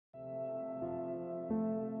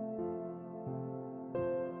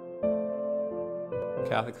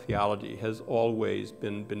Catholic theology has always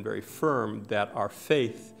been very firm that our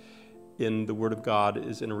faith in the Word of God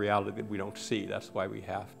is in a reality that we don't see. That's why we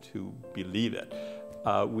have to believe it.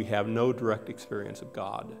 We have no direct experience of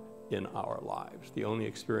God in our lives. The only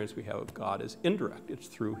experience we have of God is indirect. It's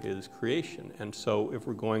through His creation. And so if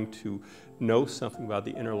we're going to know something about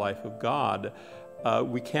the inner life of God,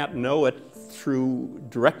 we can't know it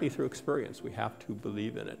directly through experience. We have to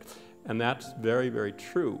believe in it. And that's very, very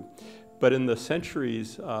true. But in the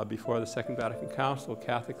centuries before the Second Vatican Council,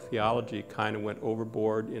 Catholic theology kind of went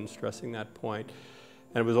overboard in stressing that point.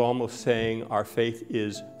 And it was almost saying our faith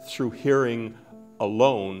is through hearing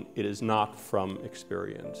alone. It is not from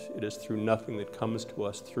experience. It is through nothing that comes to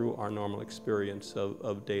us through our normal experience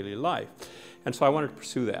of daily life. And so I wanted to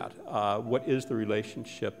pursue that. What is the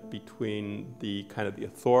relationship between the kind of the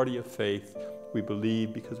authority of faith we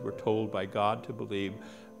believe because we're told by God to believe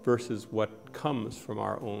versus what comes from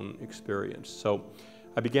our own experience? So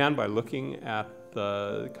I began by looking at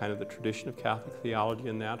the kind of the tradition of Catholic theology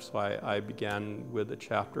in that. So I began with a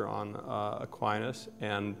chapter on Aquinas,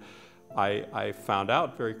 and I found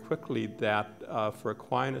out very quickly that for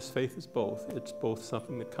Aquinas, faith is both. It's both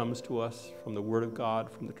something that comes to us from the Word of God,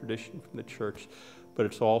 from the tradition, from the Church, but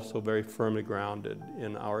it's also very firmly grounded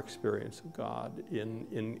in our experience of God,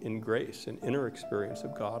 in grace, an inner experience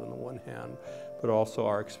of God on the one hand, but also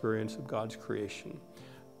our experience of God's creation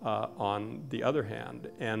on the other hand.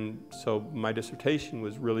 And so my dissertation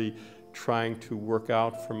was really trying to work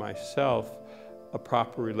out for myself a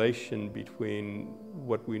proper relation between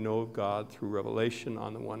what we know of God through revelation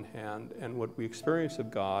on the one hand and what we experience of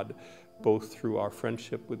God both through our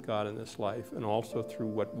friendship with God in this life and also through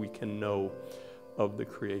what we can know of the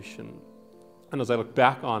creation. And as I look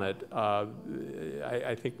back on it,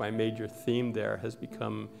 I think my major theme there has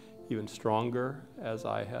become even stronger as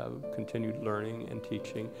I have continued learning and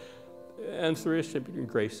teaching. And it's the relationship between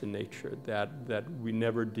grace and nature, that we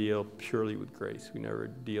never deal purely with grace. We never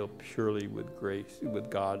deal purely with grace, with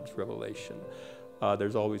God's revelation.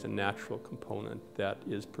 There's always a natural component that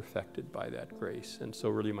is perfected by that grace. And so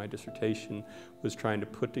really my dissertation was trying to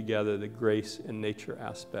put together the grace and nature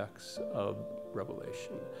aspects of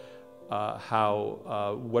revelation.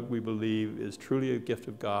 How what we believe is truly a gift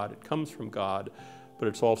of God, it comes from God, but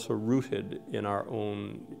it's also rooted in our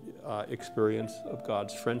own experience of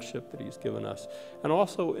God's friendship that He's given us, and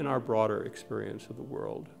also in our broader experience of the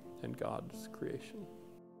world and God's creation.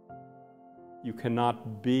 You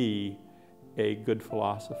cannot be a good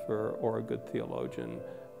philosopher or a good theologian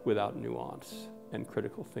without nuance and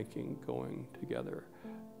critical thinking going together.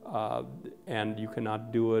 And you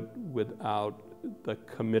cannot do it without the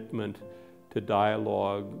commitment to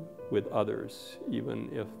dialogue with others, even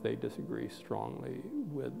if they disagree strongly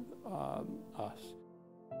with us.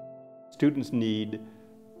 Students need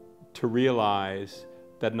to realize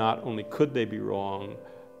that not only could they be wrong,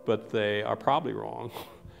 but they are probably wrong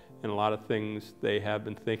in a lot of things they have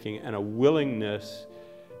been thinking, and a willingness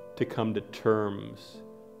to come to terms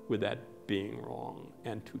with that being wrong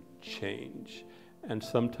and to change. And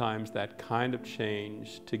sometimes that kind of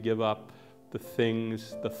change, to give up the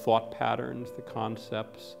things, the thought patterns, the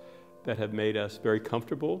concepts that have made us very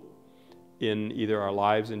comfortable in either our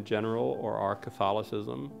lives in general or our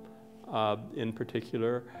Catholicism in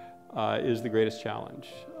particular, is the greatest challenge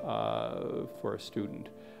for a student.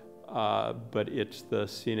 But it's the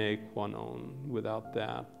sine qua non. Without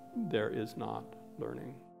that, there is not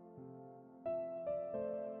learning.